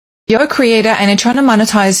You're a creator and you're trying to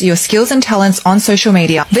monetize your skills and talents on social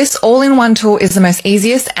media. This all-in-one tool is the most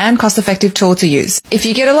easiest and cost-effective tool to use. If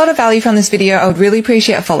you get a lot of value from this video, I would really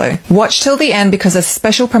appreciate a follow. Watch till the end because there's a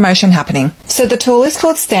special promotion happening. So the tool is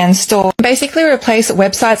called Stan Store. Basically replace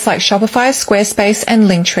websites like Shopify, Squarespace, and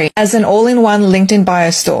Linktree as an all-in-one LinkedIn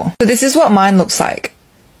bio store. So this is what mine looks like.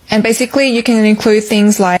 And basically you can include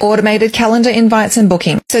things like automated calendar invites and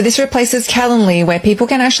booking. So this replaces Calendly, where people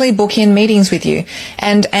can actually book in meetings with you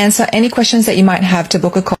and answer any questions that you might have to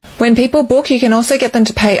book a call. When people book, you can also get them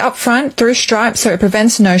to pay upfront through Stripe, so it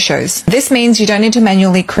prevents no-shows. This means you don't need to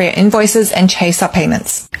manually create invoices and chase up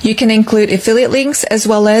payments. You can include affiliate links as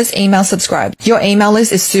well as email subscribe. Your email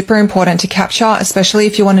list is super important to capture, especially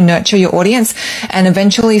if you want to nurture your audience and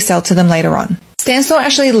eventually sell to them later on. Stan Store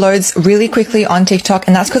actually loads really quickly on TikTok,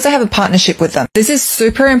 and that's because I have a partnership with them. This is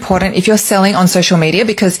super important if you're selling on social media,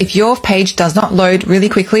 because if your page does not load really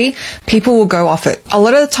quickly, people will go off it. A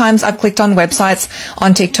lot of the times I've clicked on websites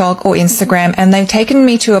on TikTok or Instagram and they've taken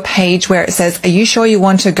me to a page where it says, are you sure you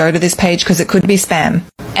want to go to this page because it could be spam?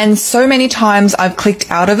 And so many times I've clicked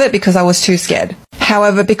out of it because I was too scared.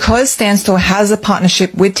 However, because Stan Store has a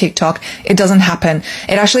partnership with TikTok, it doesn't happen.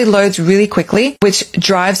 It actually loads really quickly, which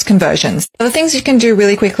drives conversions. Other things you can do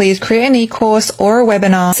really quickly is create an e-course or a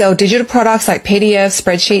webinar, sell digital products like PDFs,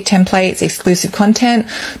 spreadsheet templates, exclusive content,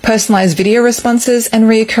 personalized video responses, and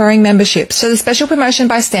reoccurring memberships. So the special promotion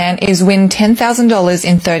by Stan is win $10,000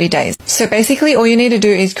 in 30 days. So basically all you need to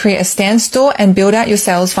do is create a Stan Store and build out your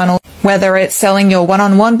sales funnel, whether it's selling your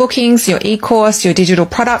one-on-one bookings, your e-course, your digital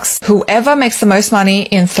products. Whoever makes the most money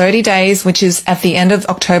in 30 days, which is at the end of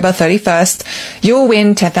October 31st, you'll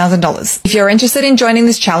win $10,000. If you're interested in joining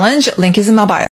this challenge, link is in my bio.